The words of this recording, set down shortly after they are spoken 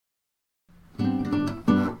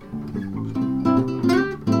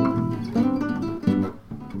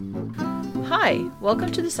Hi,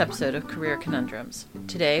 welcome to this episode of Career Conundrums.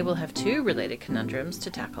 Today we'll have two related conundrums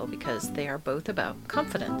to tackle because they are both about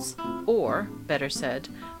confidence, or, better said,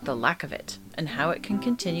 the lack of it, and how it can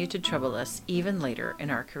continue to trouble us even later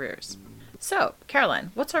in our careers. So,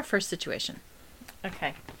 Caroline, what's our first situation?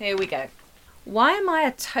 Okay, here we go. Why am I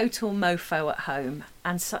a total mofo at home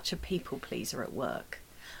and such a people pleaser at work?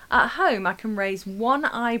 At home, I can raise one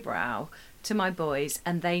eyebrow to my boys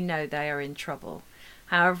and they know they are in trouble.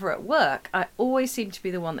 However, at work, I always seem to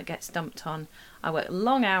be the one that gets dumped on. I work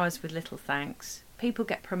long hours with little thanks. People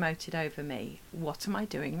get promoted over me. What am I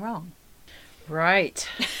doing wrong? Right.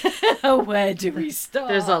 Where do we start?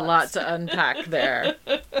 There's a lot to unpack there.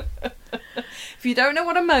 If you don't know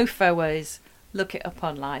what a mofo is, look it up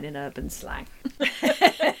online in urban slang.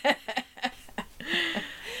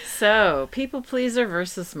 So, people pleaser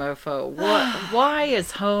versus mofo. Why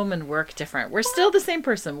is home and work different? We're still the same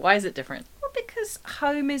person. Why is it different? Well, because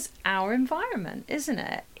home is our environment, isn't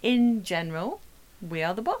it? In general, we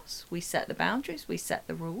are the boss. We set the boundaries, we set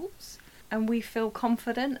the rules, and we feel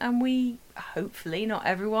confident, and we, hopefully, not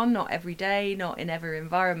everyone, not every day, not in every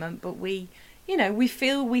environment, but we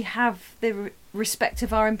feel we have the respect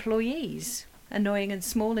of our employees. Annoying and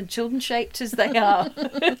small and children-shaped as they are.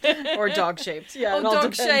 Or dog-shaped, yeah. Or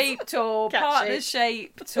dog-shaped, or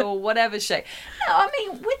partner-shaped, or whatever shape. No, I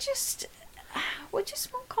mean, we're just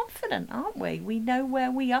more confident, aren't we? We know where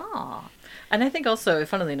we are. And I think also,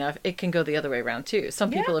 funnily enough, it can go the other way around too.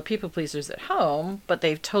 Some people are people pleasers at home, but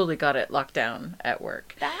they've totally got it locked down at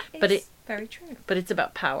work. That is very true. But it's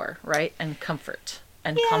about power, right? And comfort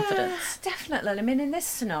and confidence. Definitely. I mean, in this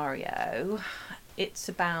scenario, it's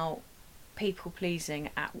about people pleasing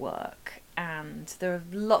at work, and there are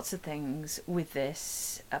lots of things with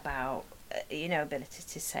this about ability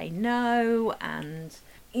to say no, and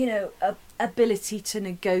ability to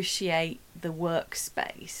negotiate the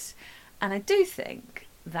workspace. And I do think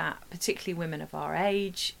that particularly women of our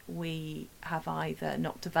age, we have either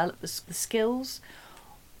not developed the skills,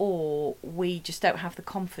 or we just don't have the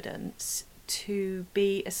confidence to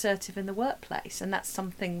be assertive in the workplace. And that's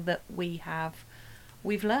something that we've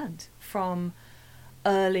learned from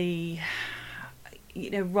early,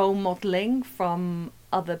 role modelling from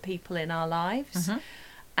other people in our lives,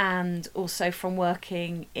 and also from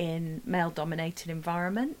working in male-dominated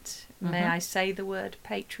environment. May I say the word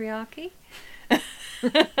patriarchy?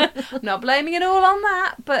 I'm not blaming it all on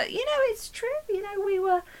that, but, it's true.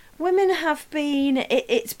 Women have been,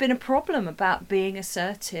 it's been a problem about being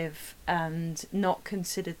assertive and not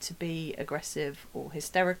considered to be aggressive or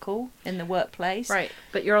hysterical in the workplace. Right,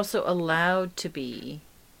 but you're also allowed to be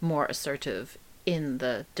more assertive in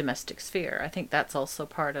the domestic sphere. I think that's also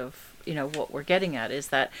part of, what we're getting at is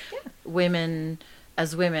that women,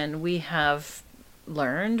 as women, we have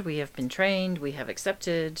learned, we have been trained, we have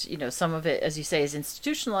accepted, some of it, as you say, is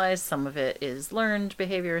institutionalized, some of it is learned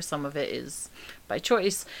behavior, some of it is by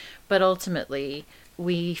choice, but ultimately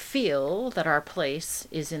we feel that our place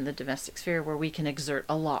is in the domestic sphere where we can exert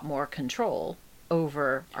a lot more control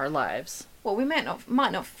over our lives. Well, we might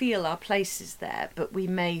not feel our place is there, but we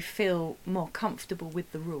may feel more comfortable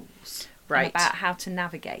with the rules, right, and about how to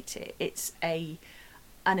navigate it. It's an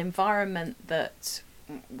environment that,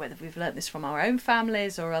 whether we've learnt this from our own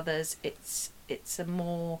families or others, it's a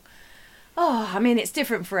more, it's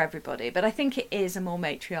different for everybody, but I think it is a more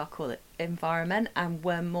matriarchal environment, and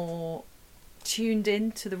we're more tuned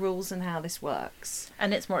in to the rules and how this works.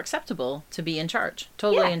 And it's more acceptable to be in charge,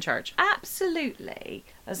 totally in charge. Absolutely.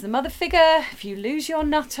 As the mother figure, if you lose your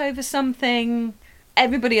nut over something,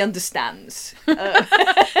 everybody understands. That's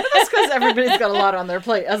because everybody's got a lot on their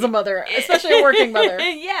plate as a mother, especially a working mother.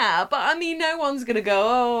 Yeah, but no one's going to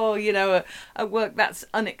go, at work that's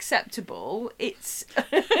unacceptable. It's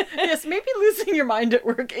yes, maybe losing your mind at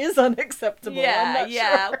work is unacceptable. Yeah.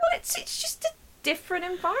 Sure. Well, it's just a different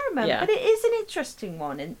environment, but it is an interesting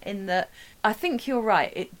one in that I think you're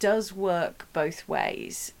right. It does work both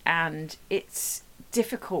ways, and it's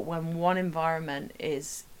difficult when one environment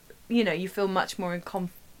is, you feel much more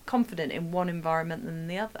confident in one environment than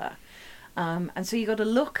the other. And so you got to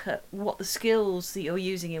look at what the skills that you're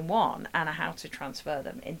using in one and how to transfer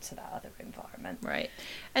them into that other environment. Right.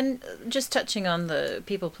 And just touching on the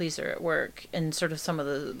people pleaser at work and sort of some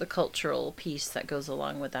of the cultural piece that goes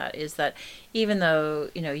along with that is that even though,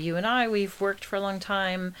 you and I, we've worked for a long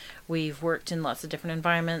time, we've worked in lots of different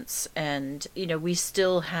environments, and, we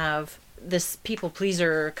still have this people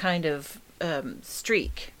pleaser kind of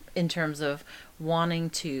streak in terms of wanting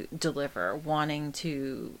to deliver, wanting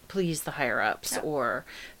to please the higher ups or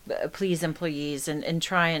please employees and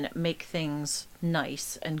try and make things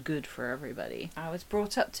nice and good for everybody. I was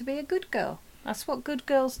brought up to be a good girl. That's what good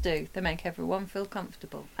girls do. They make everyone feel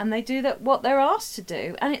comfortable. And they do that what they're asked to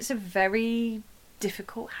do. And it's a very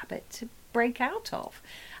difficult habit to break out of.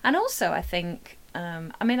 And also, I think,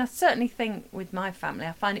 I certainly think with my family,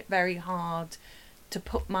 I find it very hard to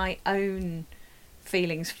put my own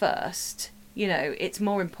feelings first. You know, it's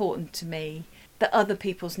more important to me that other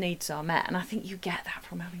people's needs are met. And I think you get that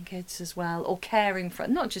from having kids as well, or caring for,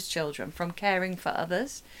 not just children, from caring for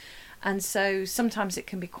others. And so sometimes it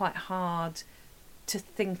can be quite hard to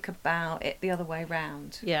think about it the other way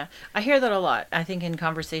round. Yeah, I hear that a lot. I think in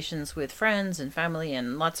conversations with friends and family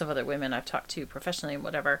and lots of other women I've talked to professionally and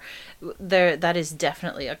whatever, that is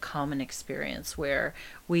definitely a common experience where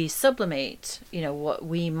we sublimate, you know, what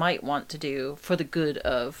we might want to do for the good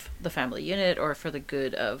of the family unit or for the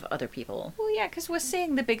good of other people. Well, yeah, because we're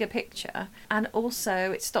seeing the bigger picture, and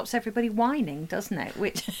also it stops everybody whining, doesn't it?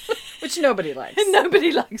 Which nobody likes.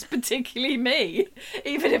 Nobody likes, particularly me.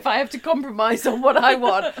 Even if I have to compromise on what I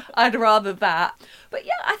want, I'd rather that. But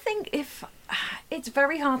yeah, I think if it's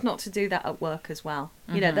very hard not to do that at work as well.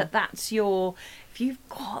 You know, that's your, if you've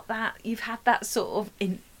got that, you've had that sort of,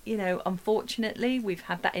 unfortunately, we've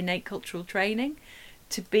had that innate cultural training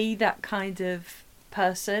to be that kind of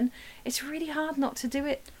person. It's really hard not to do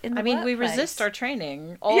it in the workplace. We resist our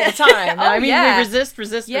training all the time. We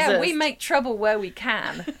resist. Yeah, we make trouble where we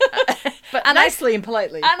can. But nicely and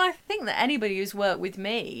politely. And I think that anybody who's worked with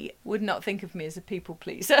me would not think of me as a people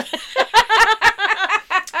pleaser.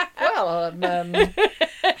 Well,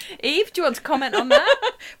 Eve, do you want to comment on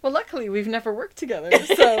that? Well, luckily we've never worked together,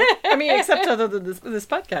 so except other than this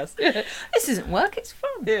podcast. This isn't work; it's fun.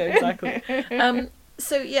 Yeah, exactly.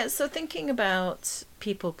 So thinking about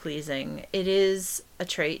people pleasing, it is a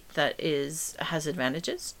trait that has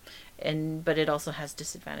advantages, but it also has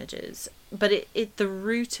disadvantages. But the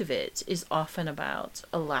root of it is often about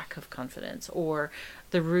a lack of confidence, or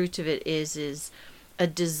the root of it is a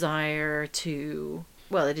desire to.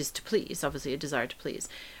 Well, it is to please, obviously, a desire to please.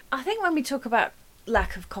 I think when we talk about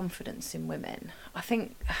lack of confidence in women, I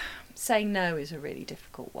think saying no is a really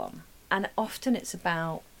difficult one. And often it's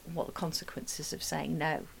about what the consequences of saying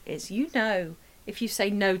no is. You know, if you say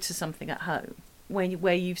no to something at home,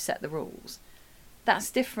 where you've set the rules,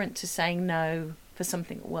 that's different to saying no for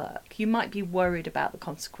something at work. You might be worried about the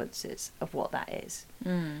consequences of what that is.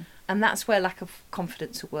 And that's where lack of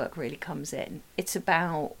confidence at work really comes in. It's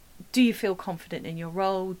about, do you feel confident in your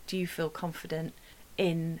role? Do you feel confident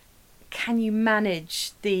can you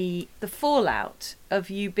manage the fallout of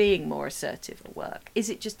you being more assertive at work? Is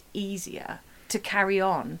it just easier to carry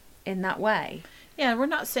on in that way? Yeah, we're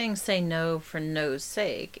not saying say no for no's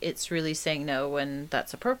sake. It's really saying no when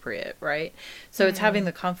that's appropriate, right? So it's having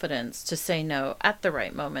the confidence to say no at the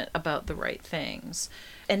right moment about the right things.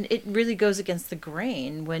 And it really goes against the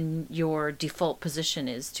grain when your default position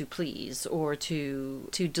is to please or to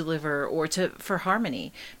deliver or for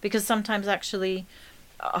harmony. Because sometimes actually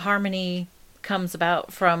harmony comes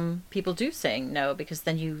about from people saying no, because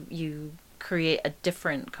then you create a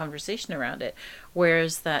different conversation around it.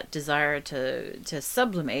 Whereas that desire to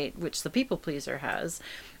sublimate, which the people pleaser has,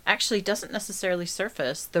 actually doesn't necessarily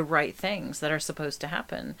surface the right things that are supposed to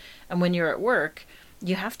happen. And when you're at work,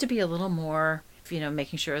 you have to be a little more,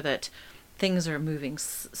 making sure that things are moving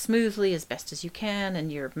smoothly as best as you can,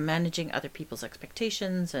 and you're managing other people's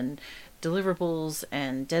expectations and deliverables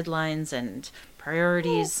and deadlines and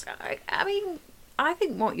priorities. Well, I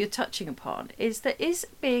think what you're touching upon is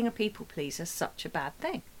being a people pleaser such a bad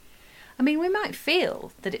thing? We might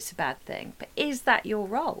feel that it's a bad thing, but is that your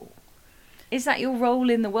role? Is that your role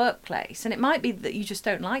in the workplace? And it might be that you just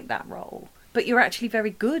don't like that role, but you're actually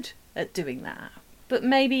very good at doing that. But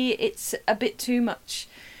maybe it's a bit too much,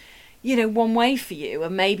 one way for you,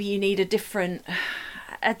 and maybe you need a different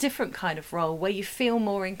kind of role where you feel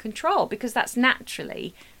more in control, because that's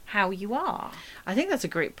naturally how you are. I think that's a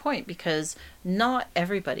great point, because not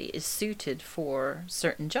everybody is suited for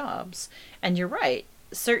certain jobs. And you're right.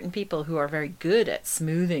 Certain people who are very good at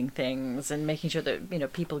smoothing things and making sure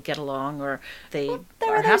that people get along, or they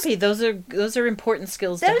are happy. Those are important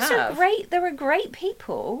skills to have. There are great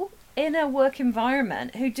people in a work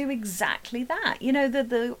environment who do exactly that.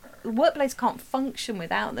 The workplace can't function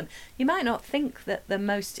without them. You might not think that the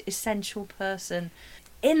most essential person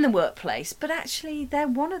in the workplace, but actually they're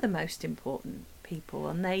one of the most important people,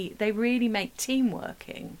 and they really make team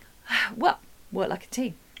working work like a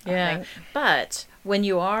team. Yeah, but when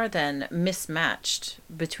you are then mismatched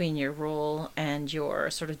between your role and your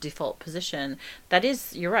sort of default position,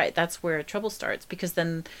 you're right, that's where trouble starts, because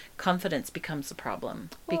then confidence becomes a problem.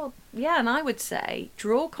 Well, yeah, and I would say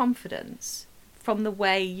draw confidence from the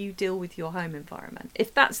way you deal with your home environment.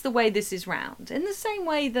 If that's the way this is round, in the same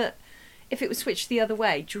way that if it was switched the other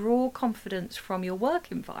way, draw confidence from your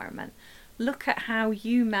work environment. Look at how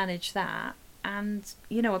you manage that and,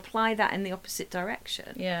 apply that in the opposite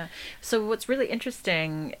direction. Yeah. So what's really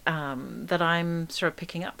interesting that I'm sort of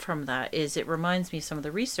picking up from that is it reminds me of some of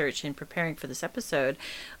the research in preparing for this episode,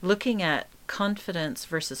 looking at confidence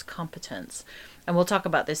versus competence. And we'll talk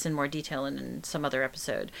about this in more detail in some other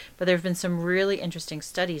episode. But there have been some really interesting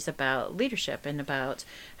studies about leadership and about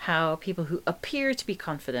how people who appear to be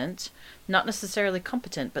confident, not necessarily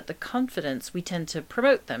competent, but the confidence, we tend to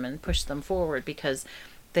promote them and push them forward because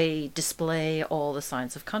they display all the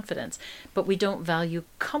signs of confidence. But we don't value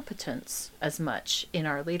competence as much in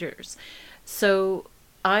our leaders. So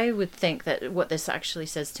I would think that what this actually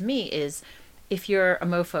says to me is if you're a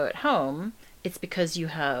mofo at home, it's because you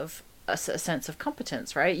have a sense of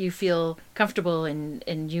competence, right? You feel comfortable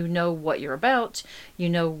and you know what you're about, you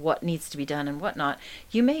know what needs to be done and whatnot.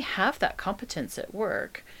 You may have that competence at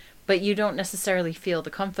work, but you don't necessarily feel the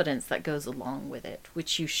confidence that goes along with it,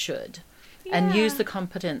 which you should. Yeah. And use the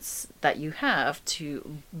competence that you have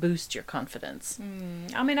to boost your confidence.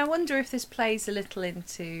 I mean, I wonder if this plays a little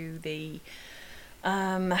into the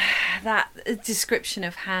that description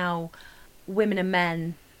of how women and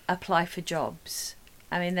men apply for jobs.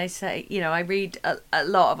 I mean, they say, I read a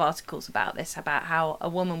lot of articles about this, about how a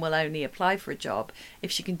woman will only apply for a job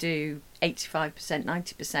if she can do 85%,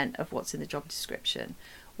 90% of what's in the job description,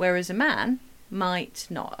 whereas a man might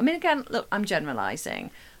not. I mean, again, look, I'm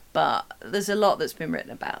generalising, but there's a lot that's been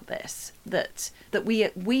written about this, that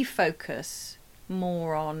we focus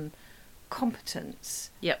more on competence.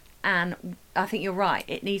 Yep. And I think you're right.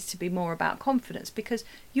 It needs to be more about confidence because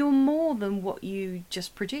you're more than what you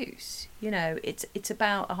just produce. It's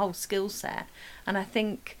about a whole skill set. And I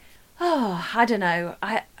think, I don't know.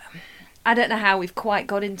 I don't know how we've quite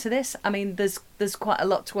got into this. I mean, there's quite a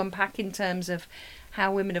lot to unpack in terms of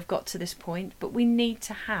how women have got to this point. But we need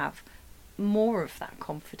to have more of that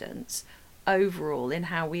confidence overall in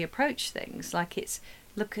how we approach things. Like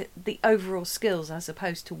look at the overall skills as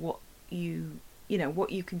opposed to what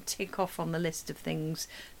what you can tick off on the list of things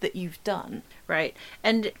that you've done. Right.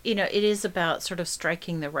 And, it is about sort of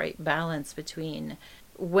striking the right balance between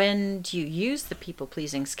when do you use the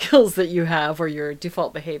people-pleasing skills that you have or your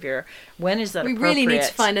default behavior? When is that appropriate? We really need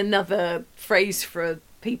to find another phrase for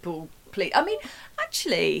people-please. I mean,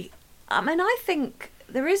 actually, I think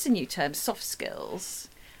there is a new term, soft skills,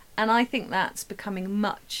 and I think that's becoming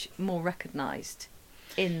much more recognised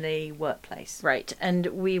in the workplace. Right. And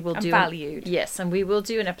we will do valued. Yes, and we will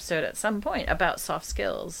do an episode at some point about soft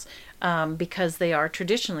skills because they are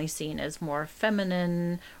traditionally seen as more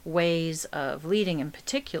feminine ways of leading in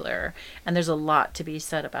particular. And there's a lot to be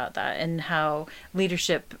said about that and how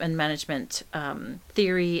leadership and management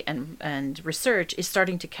theory and research is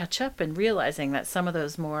starting to catch up and realizing that some of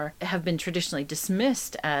those more have been traditionally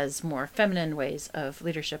dismissed as more feminine ways of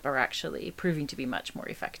leadership are actually proving to be much more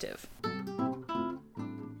effective.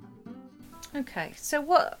 Okay, so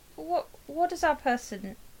what does our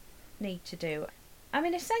person need to do? I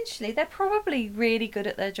mean, essentially, they're probably really good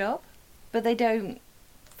at their job, but they don't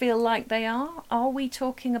feel like they are. Are we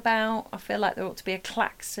talking about, I feel like there ought to be a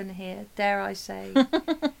klaxon here, dare I say,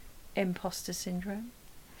 imposter syndrome?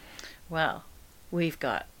 Well, we've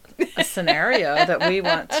got a scenario that we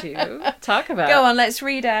want to talk about. Go on, let's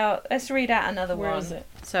read out another one. Where is it?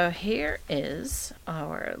 So here is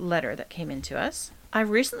our letter that came into us. I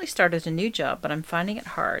recently started a new job, but I'm finding it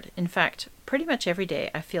hard. In fact, pretty much every day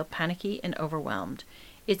I feel panicky and overwhelmed.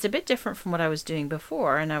 It's a bit different from what I was doing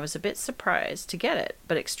before, and I was a bit surprised to get it,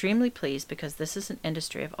 but extremely pleased because this is an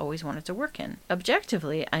industry I've always wanted to work in.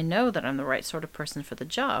 Objectively, I know that I'm the right sort of person for the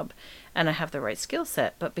job, and I have the right skill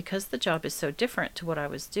set, but because the job is so different to what I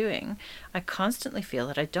was doing, I constantly feel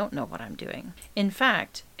that I don't know what I'm doing. In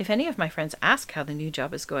fact, if any of my friends ask how the new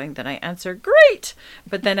job is going, then I answer, great!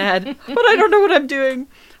 But then add, but I don't know what I'm doing.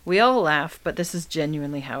 We all laugh, but this is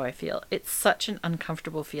genuinely how I feel. It's such an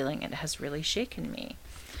uncomfortable feeling, and it has really shaken me.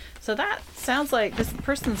 So that sounds like this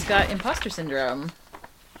person's got imposter syndrome.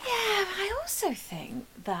 Yeah, but I also think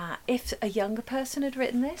that if a younger person had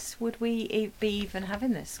written this, would we be even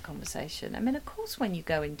having this conversation? I mean, of course, when you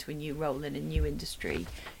go into a new role in a new industry,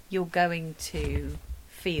 you're going to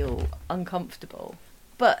feel uncomfortable.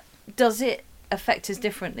 But does it affect us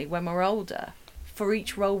differently when we're older? For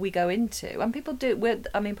each role we go into, and people do. Part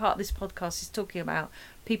of this podcast is talking about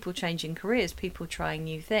people changing careers, people trying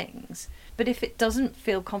new things. But if it doesn't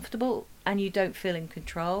feel comfortable and you don't feel in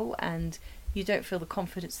control and you don't feel the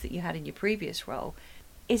confidence that you had in your previous role,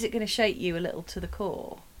 is it going to shake you a little to the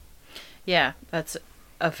core? Yeah, that's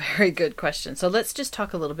a very good question. So let's just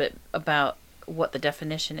talk a little bit about what the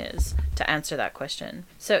definition is to answer that question.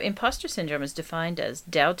 So imposter syndrome is defined as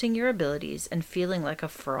doubting your abilities and feeling like a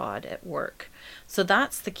fraud at work. So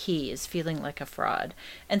that's the key, is feeling like a fraud.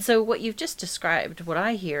 And so what you've just described, what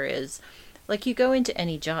I hear is, like, you go into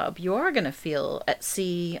any job, you are going to feel at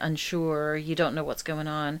sea, unsure, you don't know what's going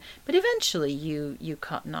on, but eventually you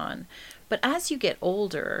cotton on. But as you get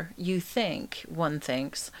older, one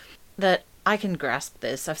thinks that I can grasp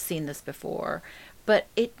this, I've seen this before. But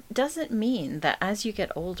it doesn't mean that as you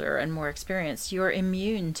get older and more experienced, you're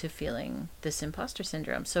immune to feeling this imposter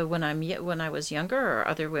syndrome. So when I was younger, or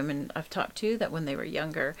other women I've talked to, that when they were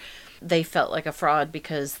younger, they felt like a fraud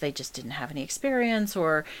because they just didn't have any experience,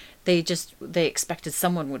 or they expected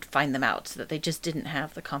someone would find them out, that they just didn't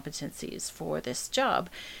have the competencies for this job.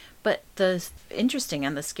 But the interesting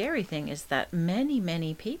and the scary thing is that many,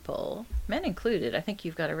 many people, men included, I think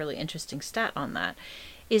you've got a really interesting stat on that,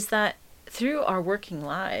 is that through our working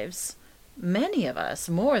lives, many of us,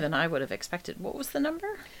 more than I would have expected. What was the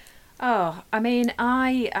number? Oh, I mean,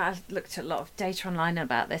 I looked at a lot of data online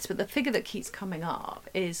about this, but the figure that keeps coming up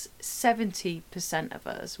is 70% of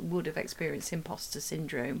us would have experienced imposter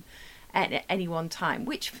syndrome at any one time,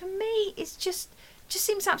 which for me is just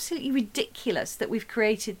seems absolutely ridiculous that we've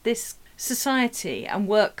created this society and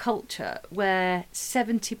work culture where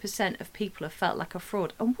 70% of people have felt like a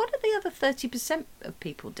fraud. And what are the other 30% of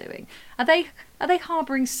people doing? Are they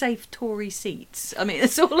harbouring safe Tory seats? I mean,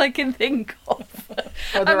 that's all I can think of.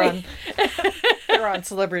 Oh, they're on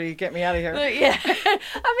Celebrity Get Me Out of Here. Yeah.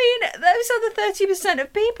 I mean, those other 30%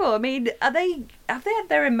 of people, I mean, have they had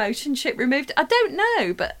their emotion chip removed? I don't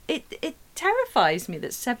know, but it terrifies me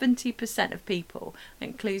that 70% of people,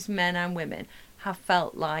 includes men and women, have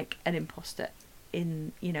felt like an imposter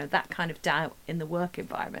in, that kind of doubt in the work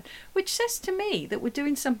environment, which says to me that we're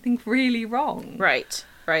doing something really wrong. Right.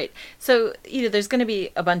 So, there's going to be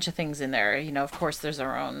a bunch of things in there. Of course, there's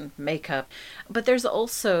our own makeup, but there's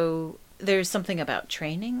something about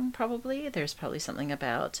training, probably. There's probably something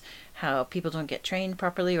about how people don't get trained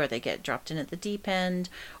properly, or they get dropped in at the deep end,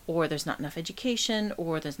 or there's not enough education,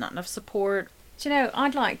 or there's not enough support. Do you know,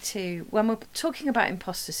 I'd like to, when we're talking about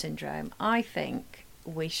imposter syndrome, I think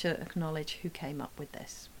we should acknowledge who came up with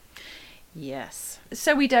this. Yes.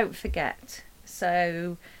 So we don't forget.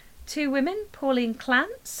 So 2 women, Pauline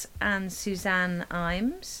Clance and Suzanne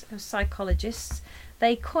Imes, psychologists,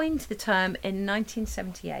 they coined the term in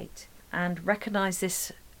 1978 and recognised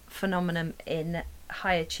this phenomenon in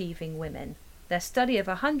high-achieving women. Their study of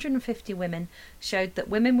 150 women showed that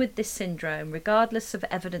women with this syndrome, regardless of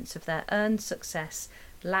evidence of their earned success,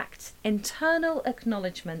 lacked internal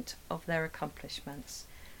acknowledgement of their accomplishments.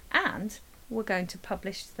 And we're going to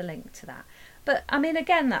publish the link to that. But, I mean,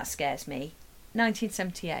 again, that scares me.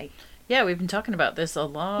 1978. Yeah, we've been talking about this a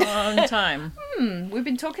long time. We've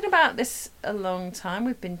been talking about this a long time.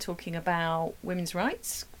 We've been talking about women's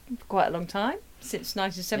rights for quite a long time. Since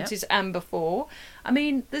 1970s and before. I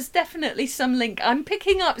mean, there's definitely some link. I'm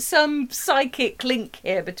picking up some psychic link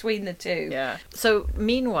here between the two. Yeah. So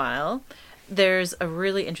meanwhile, there's a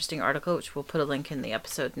really interesting article, which we'll put a link in the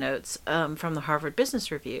episode notes, from the Harvard Business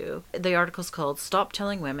Review. The article's called "Stop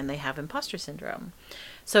Telling Women They Have Imposter Syndrome."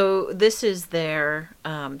 So this is their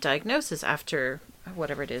diagnosis after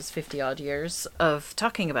whatever it is, 50 odd years of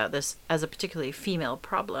talking about this as a particularly female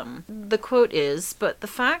problem. The quote is, "But the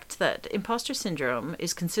fact that imposter syndrome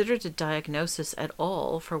is considered a diagnosis at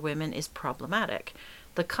all for women is problematic.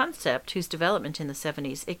 The concept, whose development in the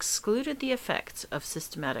 70s excluded the effects of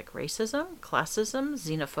systematic racism, classism,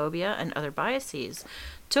 xenophobia, and other biases,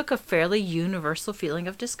 took a fairly universal feeling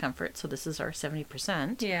of discomfort," so this is our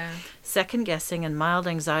 70%, second guessing and mild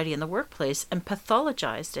anxiety in the workplace, and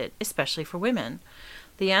pathologized it, especially for women.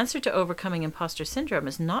 The answer to overcoming imposter syndrome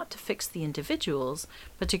is not to fix the individuals,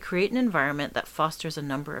 but to create an environment that fosters a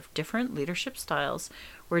number of different leadership styles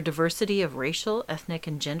where diversity of racial, ethnic,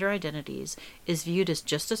 and gender identities is viewed as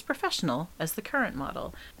just as professional as the current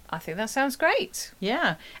model. I think that sounds great.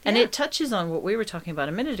 Yeah. And it touches on what we were talking about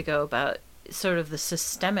a minute ago about sort of the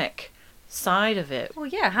systemic side of it. Well,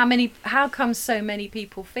 yeah, how come so many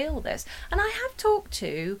people feel this? And I have talked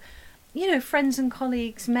to, friends and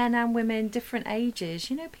colleagues, men and women, different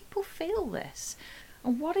ages, people feel this.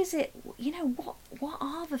 And what is it, what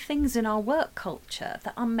are the things in our work culture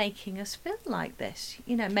that are making us feel like this?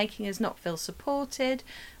 Making us not feel supported,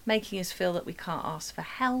 making us feel that we can't ask for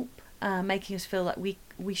help, making us feel like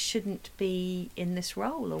we shouldn't be in this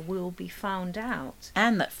role or we'll be found out.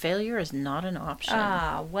 And that failure is not an option.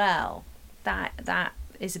 Ah, well, that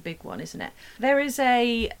is a big one, isn't it? There is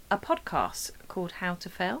a podcast called How to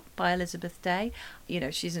Fail by Elizabeth Day. You know,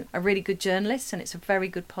 she's a really good journalist and it's a very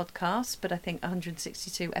good podcast, but I think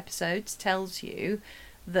 162 episodes tells you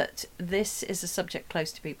that this is a subject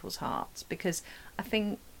close to people's hearts, because I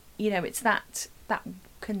think, you know, it's that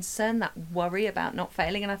concern, that worry about not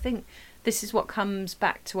failing. And I think this is what comes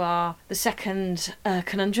back to the second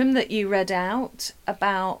conundrum that you read out,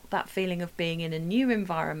 about that feeling of being in a new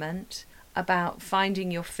environment, about finding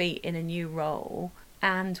your feet in a new role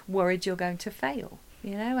and worried you're going to fail,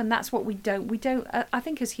 you know. And that's what we don't I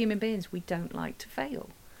think as human beings, we don't like to fail.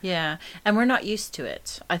 Yeah, and we're not used to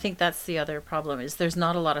it. I think that's the other problem, is there's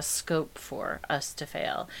not a lot of scope for us to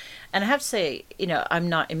fail. And I have to say, you know, I'm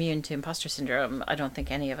not immune to imposter syndrome. I don't think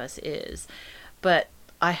any of us is. But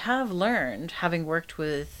I have learned, having worked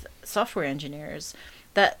with software engineers,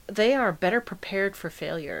 that they are better prepared for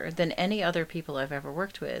failure than any other people I've ever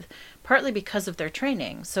worked with, partly because of their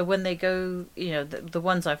training. So when they go, you know, the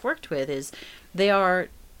ones I've worked with, is they are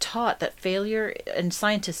taught that failure, and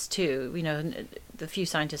scientists too, you know, the few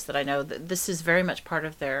scientists that I know, this is very much part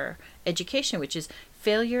of their education, which is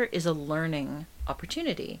failure is a learning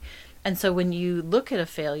opportunity. And so when you look at a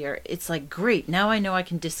failure, it's like, great, now I know I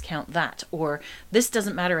can discount that, or this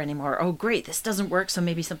doesn't matter anymore. Oh, great, this doesn't work, so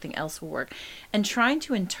maybe something else will work. And trying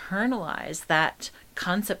to internalize that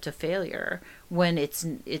concept of failure when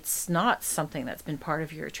it's not something that's been part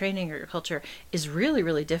of your training or your culture is really,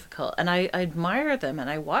 really difficult. And I admire them and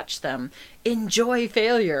I watch them enjoy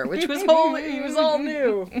failure, which was all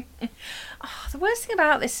new. Oh, the worst thing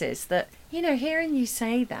about this is that, you know, hearing you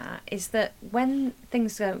say that is that when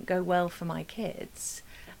things don't go well for my kids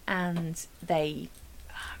and they,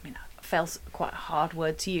 I mean, fail's quite a hard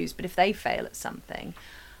word to use, but if they fail at something,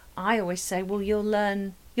 I always say, well, you'll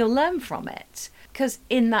learn from it. Because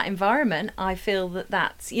in that environment, I feel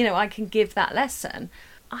that's, you know, I can give that lesson.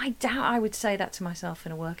 I doubt I would say that to myself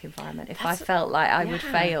in a work environment if I felt like I would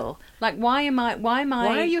fail. Like, why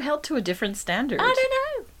are you held to a different standard? I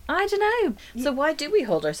don't know. So why do we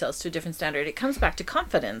hold ourselves to a different standard? It comes back to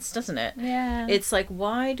confidence, doesn't it? Yeah. It's like,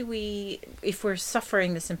 why do we, if we're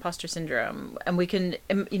suffering this imposter syndrome, and we can,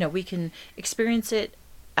 you know, we can experience it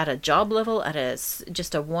at a job level, at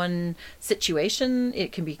just a one situation,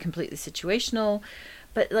 it can be completely situational.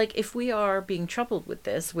 But like, if we are being troubled with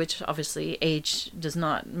this, which obviously age does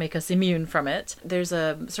not make us immune from it, there's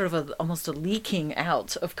a sort of almost a leaking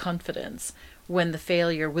out of confidence when the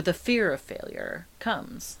fear of failure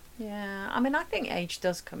comes. Yeah, I mean, I think age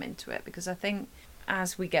does come into it, because I think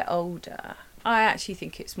as we get older, I actually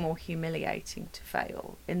think it's more humiliating to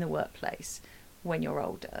fail in the workplace when you're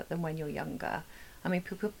older than when you're younger. I mean,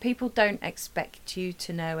 people don't expect you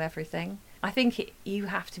to know everything. I think you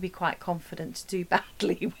have to be quite confident to do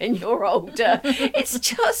badly when you're older. It's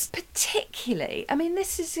just particularly, I mean,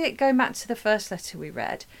 this is it going back to the first letter we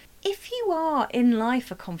read. If you are in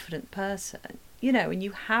life a confident person, you know, and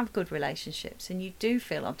you have good relationships and you do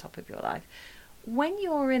feel on top of your life, when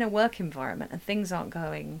you're in a work environment and things aren't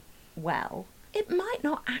going well, it might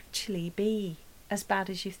not actually be as bad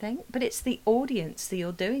as you think, but it's the audience that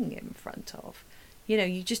you're doing it in front of. You know,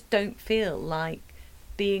 you just don't feel like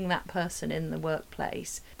being that person in the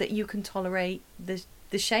workplace that you can tolerate the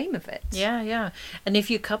shame of it. Yeah. And if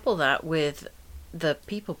you couple that with the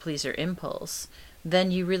people pleaser impulse,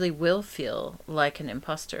 then you really will feel like an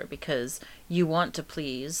imposter, because you want to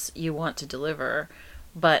please, you want to deliver,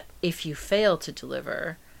 but if you fail to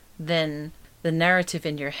deliver, then the narrative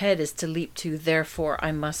in your head is to leap to, therefore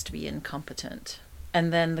I must be incompetent.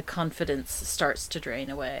 And then the confidence starts to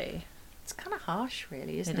drain away. It's kind of harsh,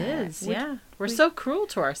 really, isn't it? It is, yeah. We're so cruel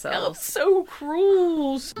to ourselves. So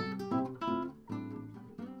cruel.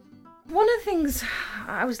 One of the things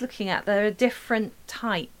I was looking at, there are different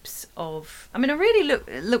types of... I mean, I really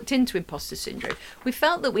looked into imposter syndrome. We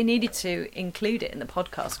felt that we needed to include it in the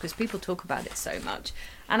podcast because people talk about it so much.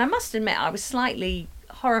 And I must admit, I was slightly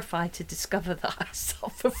horrified to discover that I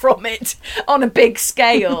suffer from it on a big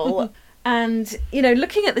scale. And, you know,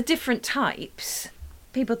 looking at the different types,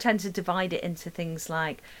 people tend to divide it into things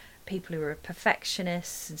like people who are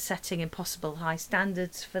perfectionists and setting impossible high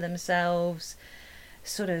standards for themselves,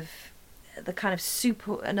 sort of the kind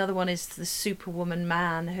of another one is the superwoman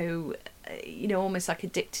man who, you know, almost like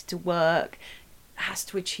addicted to work, has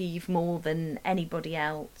to achieve more than anybody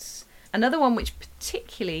else. Another one which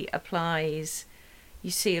particularly applies, you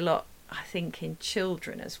see a lot, I think, in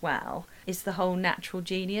children as well, is the whole natural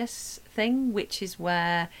genius thing, which is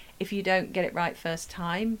where if you don't get it right first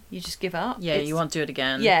time, you just give up. Yeah, you won't do it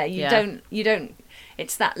again. Yeah, you don't.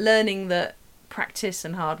 It's that learning that practice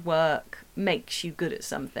and hard work makes you good at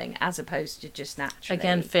something, as opposed to just naturally.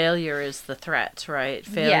 Again, failure is the threat, right?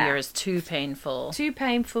 Failure is too painful. Too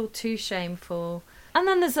painful, too shameful. And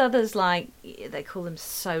then there's others, like, they call them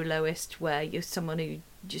soloist, where you're someone who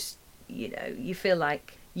just, you feel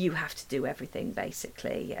like you have to do everything,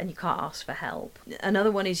 basically, and you can't ask for help. Another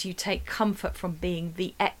one is you take comfort from being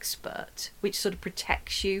the expert, which sort of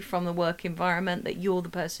protects you from the work environment, that you're the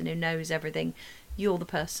person who knows everything. You're the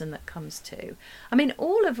person that comes to. I mean,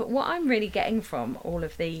 all of what I'm really getting from all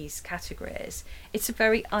of these categories, it's a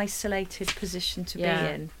very isolated position to be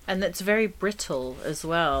in. And it's very brittle as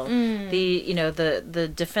well.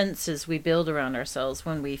 The defenses we build around ourselves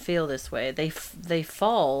when we feel this way, they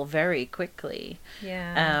fall very quickly.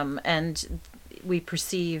 And we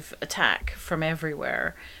perceive attack from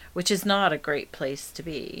everywhere, which is not a great place to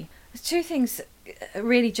be. The two things that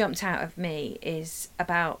really jumped out of me is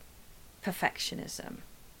about perfectionism,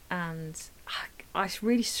 and I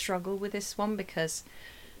really struggle with this one, because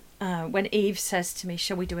when Eve says to me,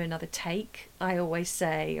 shall we do another take, I always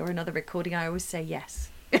say, or another recording, I always say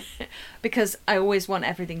yes. Because I always want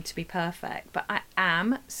everything to be perfect, but I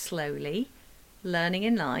am slowly learning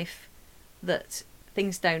in life that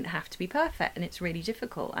things don't have to be perfect, and it's really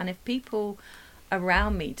difficult. And if people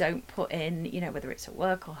around me don't put in, whether it's at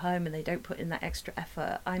work or home, and they don't put in that extra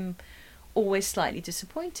effort, I'm always slightly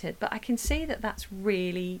disappointed. But I can see that's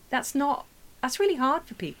really hard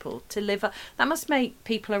for people to live. That must make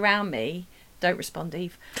people around me, don't respond,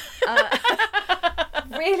 Eve,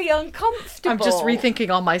 really uncomfortable. I'm just rethinking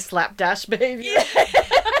all my slapdash behaviour.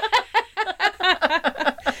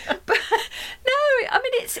 But no, I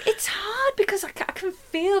mean, it's hard, because I can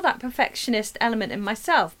feel that perfectionist element in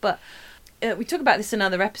myself. But we talk about this in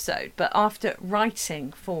another episode, but after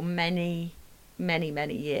writing for many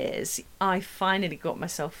years, I finally got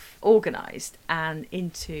myself organised and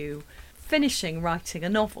into finishing writing a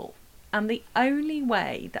novel. And the only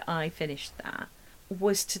way that I finished that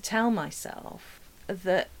was to tell myself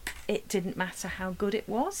that it didn't matter how good it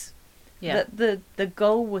was. That the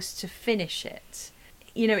goal was to finish it.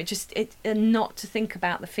 And not to think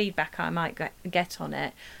about the feedback I might get on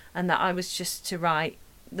it, and that I was just to write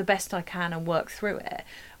the best I can and work through it,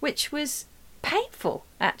 which was painful.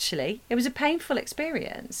 Actually, it was a painful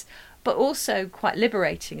experience, but also quite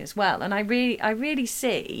liberating as well. And I really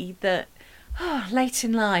see that late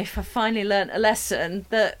in life I finally learnt a lesson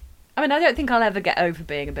that, I mean, I don't think I'll ever get over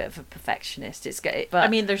being a bit of a perfectionist. But I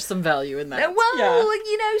mean, there's some value in that. Well,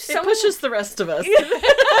 it pushes the rest of us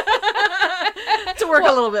to work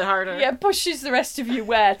a little bit harder. Yeah, pushes the rest of you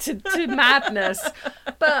to madness.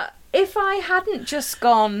 But if I hadn't just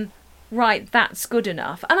gone, right, that's good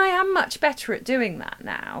enough, and I am much better at doing that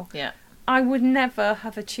now, I would never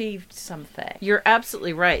have achieved something. You're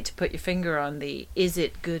absolutely right to put your finger on is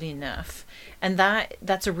it good enough? And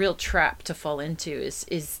that's a real trap to fall into,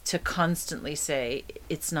 is to constantly say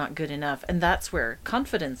it's not good enough. And that's where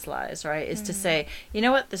confidence lies, right? Is to say, you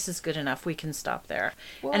know what, this is good enough, we can stop there.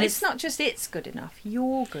 Well, and it's not just it's good enough,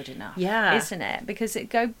 you're good enough, yeah, isn't it? Because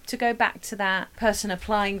to go back to that person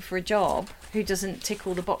applying for a job who doesn't tick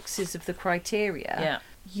all the boxes of the criteria,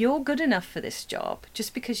 you're good enough for this job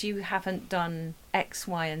just because you haven't done X,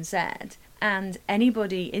 Y, and Z. And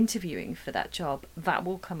anybody interviewing for that job, that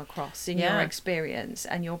will come across in your experience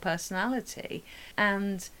and your personality.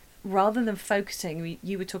 And rather than focusing,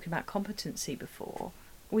 you were talking about competency before,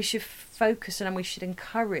 we should focus and we should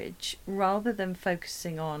encourage, rather than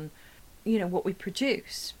focusing on, what we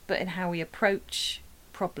produce, but in how we approach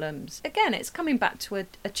problems. Again, it's coming back to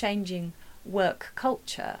a changing work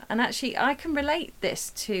culture. And actually, I can relate this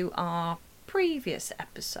to our previous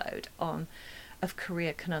episode of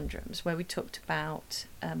career conundrums, where we talked about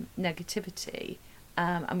negativity,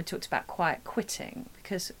 and we talked about quiet quitting,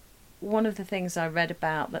 because one of the things I read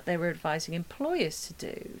about that they were advising employers to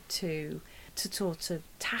do to sort of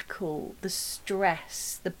tackle the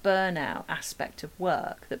stress, the burnout aspect of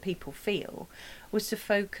work that people feel, was to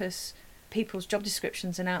focus people's job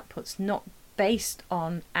descriptions and outputs not based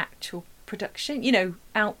on actual production,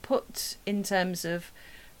 output in terms of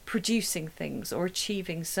producing things or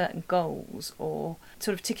achieving certain goals or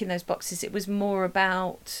sort of ticking those boxes. It was more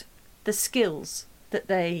about the skills that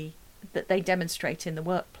they demonstrate in the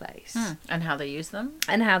workplace and how they use them.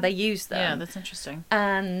 Yeah, that's interesting.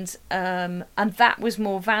 And that was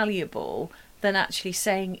more valuable than actually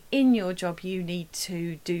saying in your job you need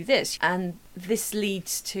to do this. And this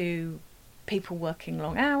leads to people working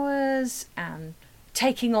long hours and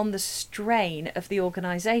taking on the strain of the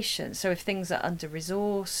organisation. So if things are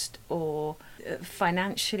under-resourced or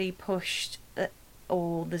financially pushed,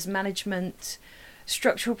 or there's management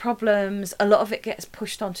structural problems, a lot of it gets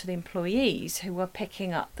pushed onto the employees who are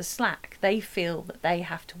picking up the slack. They feel that they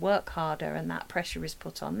have to work harder and that pressure is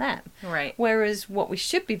put on them. Right. Whereas what we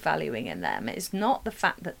should be valuing in them is not the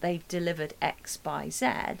fact that they've delivered X by Z,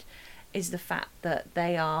 is the fact that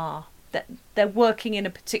they're working in a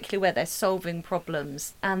particular way, they're solving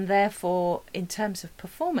problems, and therefore in terms of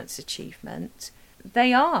performance achievement,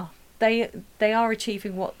 they are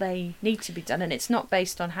achieving what they need to be done, and it's not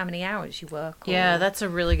based on how many hours you work. Yeah, that's a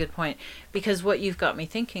really good point, because what you've got me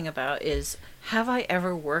thinking about is, have I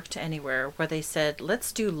ever worked anywhere where they said,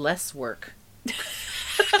 let's do less work?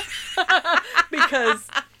 Because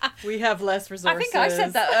we have less resources. I think I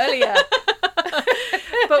said that earlier.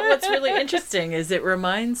 But what's really interesting is it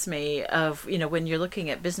reminds me of, when you're looking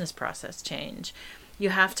at business process change, you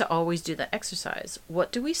have to always do the exercise.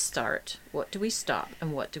 What do we start? What do we stop?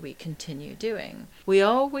 And what do we continue doing? We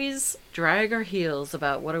always drag our heels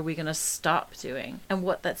about what are we going to stop doing. And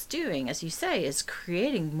what that's doing, as you say, is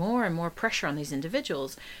creating more and more pressure on these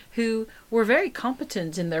individuals who were very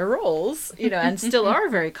competent in their roles, and still are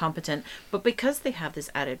very competent. But because they have this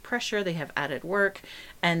added pressure, they have added work,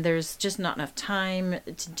 and there's just not enough time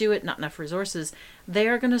to do it, not enough resources, they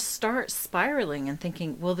are going to start spiraling and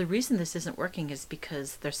thinking, well, the reason this isn't working is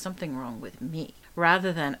because there's something wrong with me,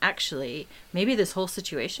 rather than actually, maybe this whole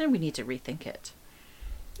situation, we need to rethink it.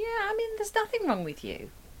 Yeah, I mean, there's nothing wrong with you,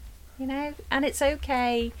 and it's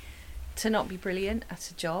okay to not be brilliant at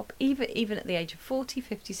a job, even at the age of 40,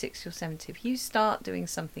 50, 60 or 70. If you start doing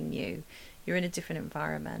something new, you're in a different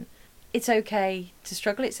environment, it's okay to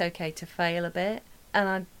struggle, it's okay to fail a bit.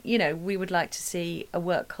 And, we would like to see a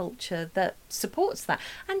work culture that supports that.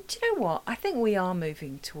 And do you know what? I think we are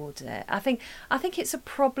moving towards it. I think it's a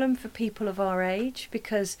problem for people of our age,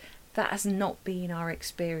 because that has not been our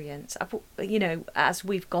experience. As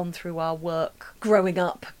we've gone through our work growing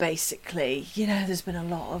up, basically, there's been a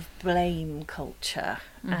lot of blame culture,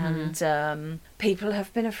 and people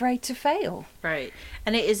have been afraid to fail. Right.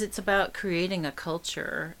 And it's about creating a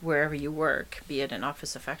culture wherever you work, be it an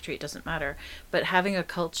office, a factory, it doesn't matter. But having a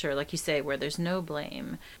culture, like you say, where there's no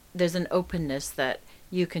blame, there's an openness that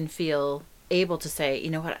you can feel able to say, you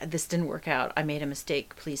know what, this didn't work out, I made a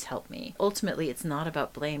mistake, please help me. Ultimately, it's not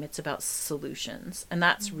about blame, it's about solutions, and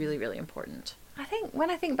that's really, really important. I think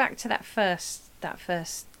when I think back to that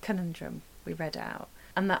first conundrum we read out,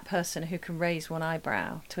 and that person who can raise one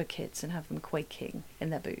eyebrow to a kids and have them quaking in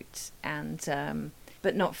their boots, and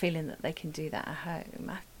but not feeling that they can do that at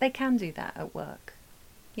home, they can do that at work.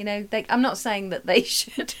 I'm not saying that they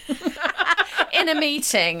should in a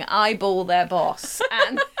meeting eyeball their boss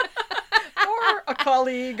and a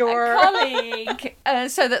colleague,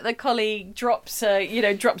 so that the colleague drops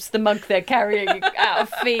the mug they're carrying out of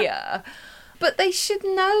fear. But they should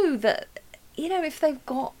know that, if they've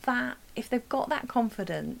got that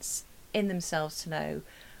confidence in themselves to know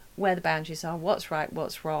where the boundaries are, what's right,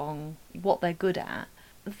 what's wrong, what they're good at,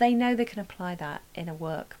 they know they can apply that in a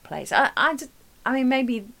workplace. I mean,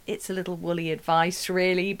 maybe it's a little woolly advice,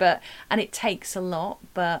 really, and it takes a lot,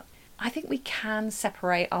 but I think we can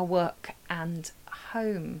separate our work and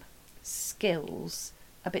home skills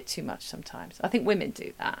a bit too much sometimes. I think women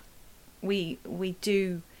do that. We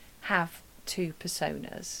do have two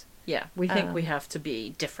personas. Yeah, we think we have to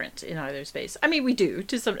be different in either space. I mean, we do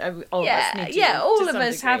to some. All of us need to. Yeah, all of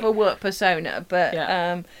us degree. have a work persona, but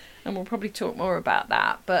and we'll probably talk more about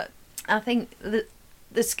that. But I think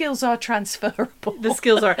the skills are transferable. The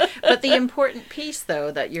skills are, but the important piece, though,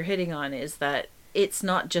 that you're hitting on is that it's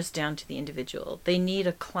not just down to the individual. They need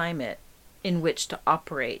a climate in which to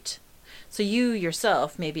operate. So you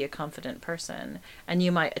yourself may be a confident person, and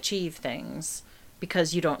you might achieve things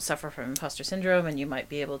because you don't suffer from imposter syndrome, and you might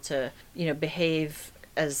be able to, behave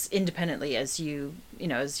as independently as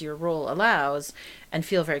as your role allows, and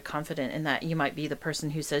feel very confident in that. You might be the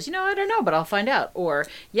person who says, I don't know, but I'll find out. Or,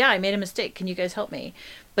 yeah, I made a mistake. Can you guys help me?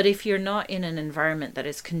 But if you're not in an environment that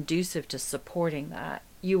is conducive to supporting that,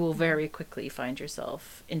 you will very quickly find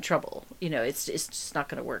yourself in trouble. It's just not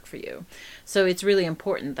going to work for you. So it's really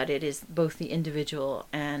important that it is both the individual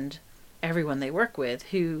and everyone they work with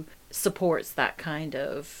who supports that kind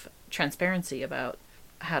of transparency about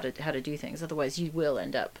how to do things. Otherwise, you will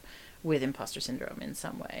end up with imposter syndrome in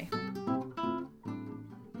some way.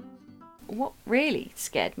 What really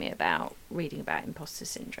scared me about reading about imposter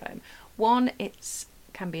syndrome, one, it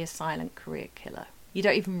can be a silent career killer. You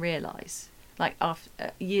don't even realise. Like,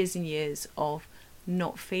 after years and years of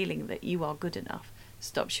not feeling that you are good enough,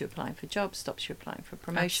 stops you applying for jobs, stops you applying for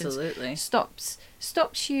promotions. Absolutely.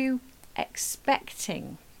 Stops you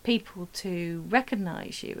expecting people to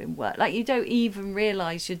recognise you in work. Like, you don't even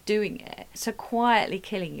realise you're doing it. So quietly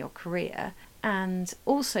killing your career. and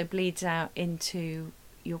also bleeds out into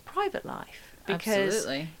your private life. Because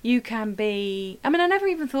Absolutely. you can be, I mean, I never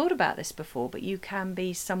even thought about this before, but you can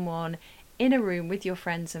be someone in a room with your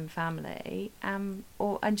friends and family, and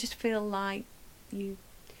just feel like you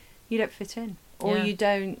don't fit in, or Yeah. you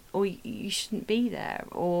don't, or you shouldn't be there,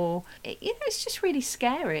 or it's just really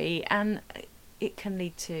scary, and it can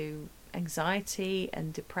lead to anxiety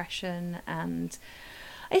and depression, and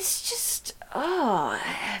it's just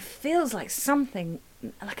it feels like something,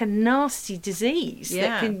 like a nasty disease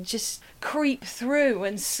that can just creep through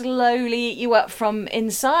and slowly eat you up from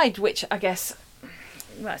inside, which I guess,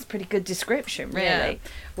 well, that's a pretty good description, really. Yeah.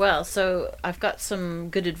 Well, so I've got some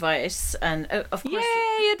good advice, and of course...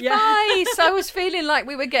 Yay, advice! I was feeling like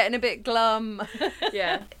we were getting a bit glum.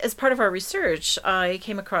 Yeah. As part of our research, I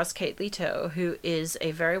came across Kate Leto, who is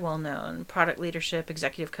a very well-known product leadership,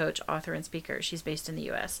 executive coach, author, and speaker. She's based in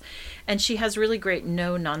the US. And she has really great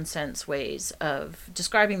no-nonsense ways of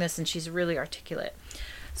describing this, and she's really articulate.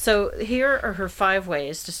 So here are her 5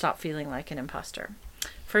 ways to stop feeling like an imposter.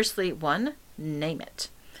 Firstly, 1, name it.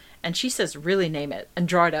 And she says, really name it and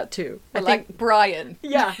draw it out too. I think Brian.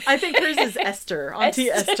 Yeah, I think hers is Esther,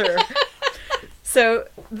 Auntie Esther. So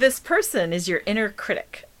this person is your inner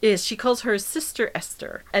critic. She calls her Sister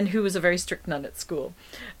Esther, and who was a very strict nun at school.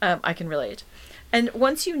 I can relate. And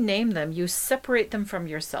once you name them, you separate them from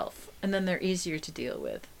yourself, and then they're easier to deal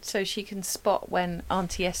with. So she can spot when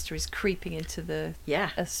Auntie Esther is creeping into the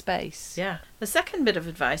a space. Yeah. The second bit of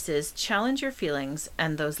advice is challenge your feelings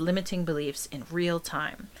and those limiting beliefs in real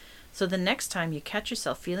time. So the next time you catch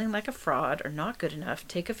yourself feeling like a fraud or not good enough,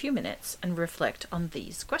 take a few minutes and reflect on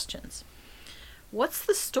these questions. What's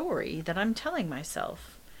the story that I'm telling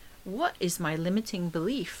myself? What is my limiting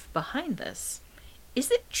belief behind this?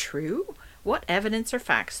 Is it true? What evidence or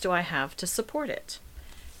facts do I have to support it?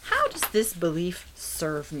 How does this belief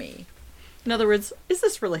serve me? In other words, is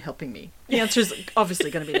this really helping me? The answer is obviously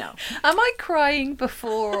going to be no. Am I crying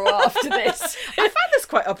before or after this? I find this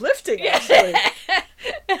quite uplifting, actually.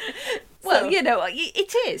 Well,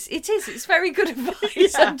 it is. It's very good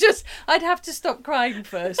advice. Yeah. I'd have to stop crying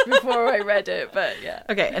first before I read it, but yeah.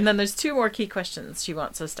 Okay, and then there's 2 more key questions she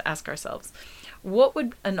wants us to ask ourselves. What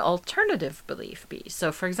would an alternative belief be?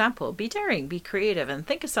 So, for example, be daring, be creative, and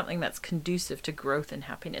think of something that's conducive to growth and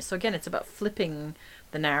happiness. So again, it's about flipping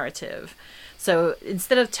the narrative. So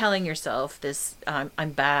instead of telling yourself this,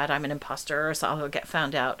 I'm bad, I'm an imposter, or so I'll get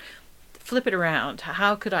found out, flip it around.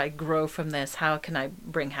 How could I grow from this? How can I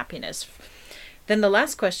bring happiness? Then the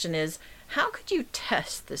last question is, how could you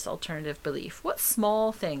test this alternative belief? What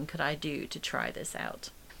small thing could I do to try this out?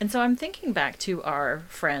 And so I'm thinking back to our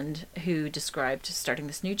friend who described starting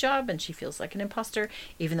this new job, and she feels like an imposter,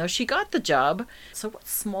 even though she got the job. So what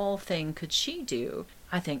small thing could she do?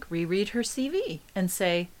 I think reread her CV and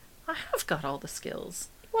say, I have got all the skills.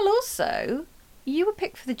 Well, also, you were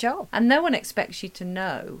picked for the job, and no one expects you to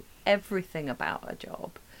know everything about a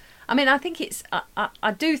job. I mean, I think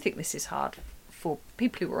I do think this is hard for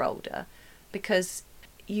people who are older, because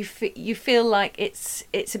you feel like it's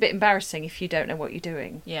a bit embarrassing if you don't know what you're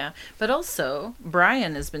doing. Yeah, but also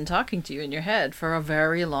Brian has been talking to you in your head for a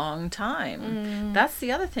very long time. That's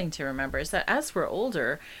the other thing to remember, is that as we're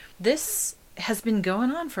older, this has been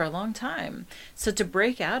going on for a long time. So to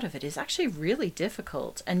break out of it is actually really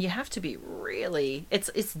difficult, and you have to be really,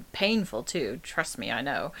 it's painful too, trust me, I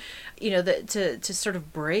know. To sort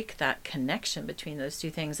of break that connection between those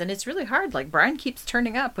two things. And it's really hard. Like, Brian keeps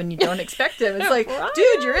turning up when you don't expect him. It's like,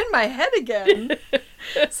 dude, you're in my head again.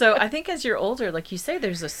 So I think as you're older, like you say,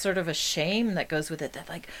 there's a sort of a shame that goes with it, that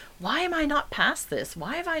like, why am I not past this?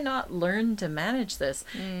 Why have I not learned to manage this?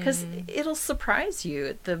 Because it'll surprise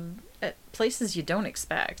you at places you don't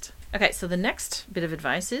expect. Okay, so the next bit of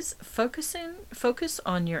advice is focus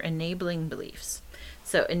on your enabling beliefs.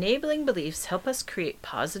 So enabling beliefs help us create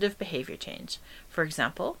positive behavior change. For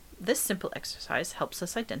example, this simple exercise helps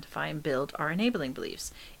us identify and build our enabling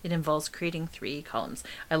beliefs. It involves creating 3 columns.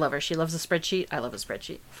 I love her. She loves a spreadsheet. I love a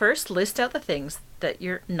spreadsheet. First, list out the things that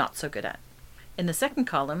you're not so good at. In the second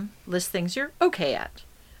column, list things you're okay at.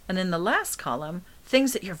 And in the last column,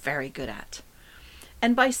 things that you're very good at.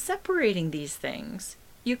 And by separating these things,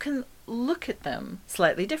 you can look at them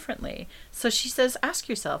slightly differently. So she says, ask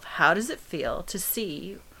yourself, how does it feel to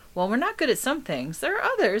see, well, we're not good at some things, there are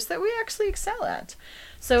others that we actually excel at.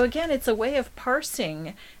 So again, it's a way of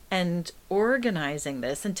parsing and organizing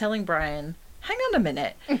this and telling Brian, hang on a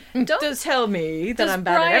minute, don't tell me that I'm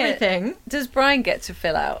bad at everything. Does Brian get to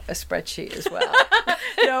fill out a spreadsheet as well?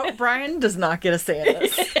 No, Brian does not get a say in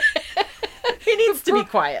this. He needs to be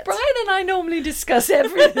quiet. Brian and I normally discuss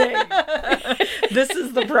everything. This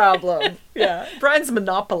is the problem. Yeah. Brian's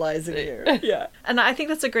monopolizing you. Yeah. And I think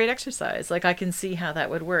that's a great exercise. Like, I can see how that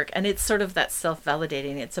would work. And it's sort of that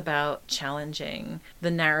self-validating. It's about challenging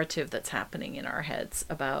the narrative that's happening in our heads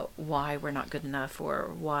about why we're not good enough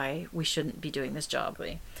or why we shouldn't be doing this job.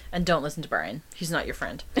 And don't listen to Brian. He's not your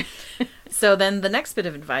friend. So then the next bit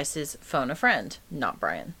of advice is phone a friend, not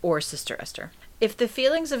Brian or Sister Esther. If the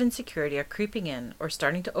feelings of insecurity are creeping in or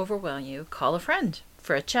starting to overwhelm you, call a friend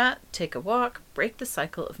for a chat, take a walk, break the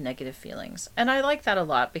cycle of negative feelings. And I like that a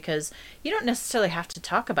lot because you don't necessarily have to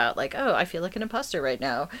talk about like, oh, I feel like an imposter right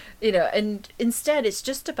now, and instead it's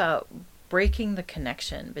just about breaking the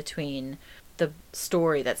connection between the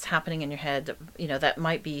story that's happening in your head, that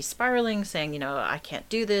might be spiraling, saying, I can't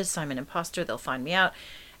do this, I'm an imposter, they'll find me out,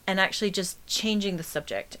 and actually just changing the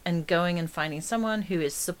subject and going and finding someone who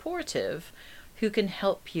is supportive, who can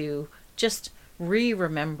help you just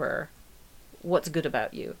remember what's good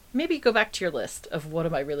about you. Maybe go back to your list of what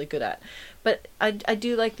am I really good at. But I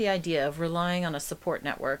do like the idea of relying on a support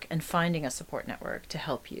network and finding a support network to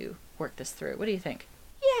help you work this through. What do you think?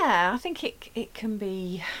 Yeah, I think it can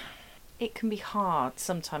be hard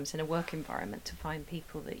sometimes in a work environment to find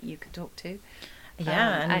people that you can talk to.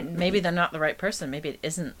 Yeah, and maybe they're not the right person. Maybe it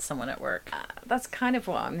isn't someone at work. That's kind of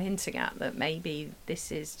what I'm hinting at, that maybe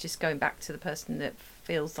this is just going back to the person that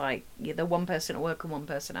feels like you're the one person at work and one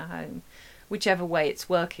person at home, whichever way it's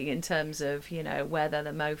working in terms of, where they're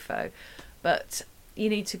the mofo. But you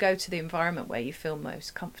need to go to the environment where you feel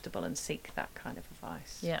most comfortable and seek that kind of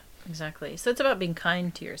advice. Yeah, exactly. So it's about being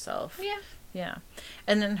kind to yourself. Yeah. Yeah.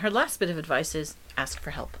 And then her last bit of advice is ask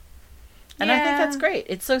for help. And I think that's great.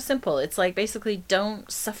 It's so simple. It's like basically don't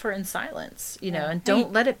suffer in silence, and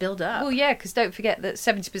don't let it build up. Well, yeah, because don't forget that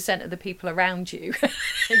 70% of the people around you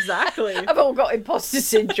exactly have all got imposter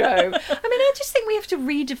syndrome. I just think we have to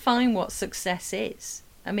redefine what success is.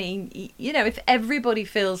 If everybody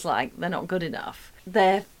feels like they're not good enough,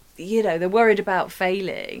 they're worried about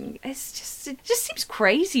failing. It just seems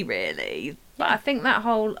crazy, really. But I think that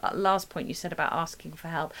whole last point you said about asking for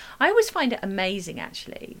help, I always find it amazing,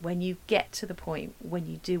 actually, when you get to the point when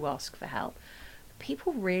you do ask for help.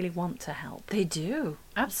 People really want to help. They do.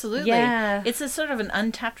 Absolutely. Yeah. It's a sort of an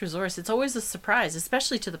untapped resource. It's always a surprise,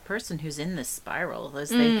 especially to the person who's in this spiral, as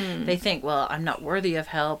they think, well, I'm not worthy of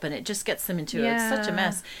help, and it just gets them into such a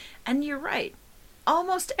mess. And you're right.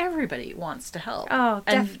 Almost everybody wants to help. Oh,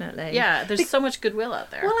 definitely. And, there's so much goodwill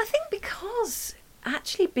out there. Well, I think because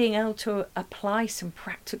actually being able to apply some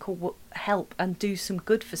practical help and do some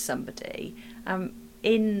good for somebody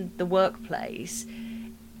in the workplace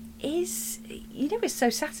is, it's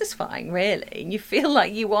so satisfying, really. And you feel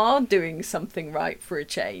like you are doing something right for a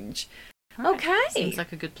change. Right. Okay. Seems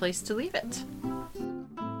like a good place to leave it.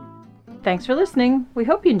 Thanks for listening. We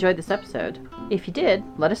hope you enjoyed this episode. If you did,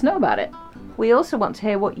 let us know about it. We also want to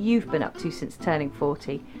hear what you've been up to since turning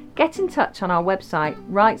 40. Get in touch on our website,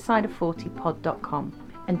 rightsideof40pod.com.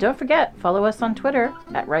 And don't forget, follow us on Twitter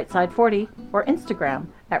at rightside40 or Instagram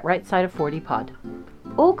at rightsideof40pod.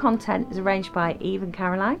 All content is arranged by Eve and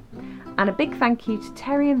Caroline. And a big thank you to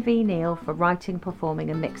Terry and V. Neal for writing, performing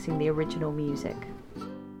and mixing the original music.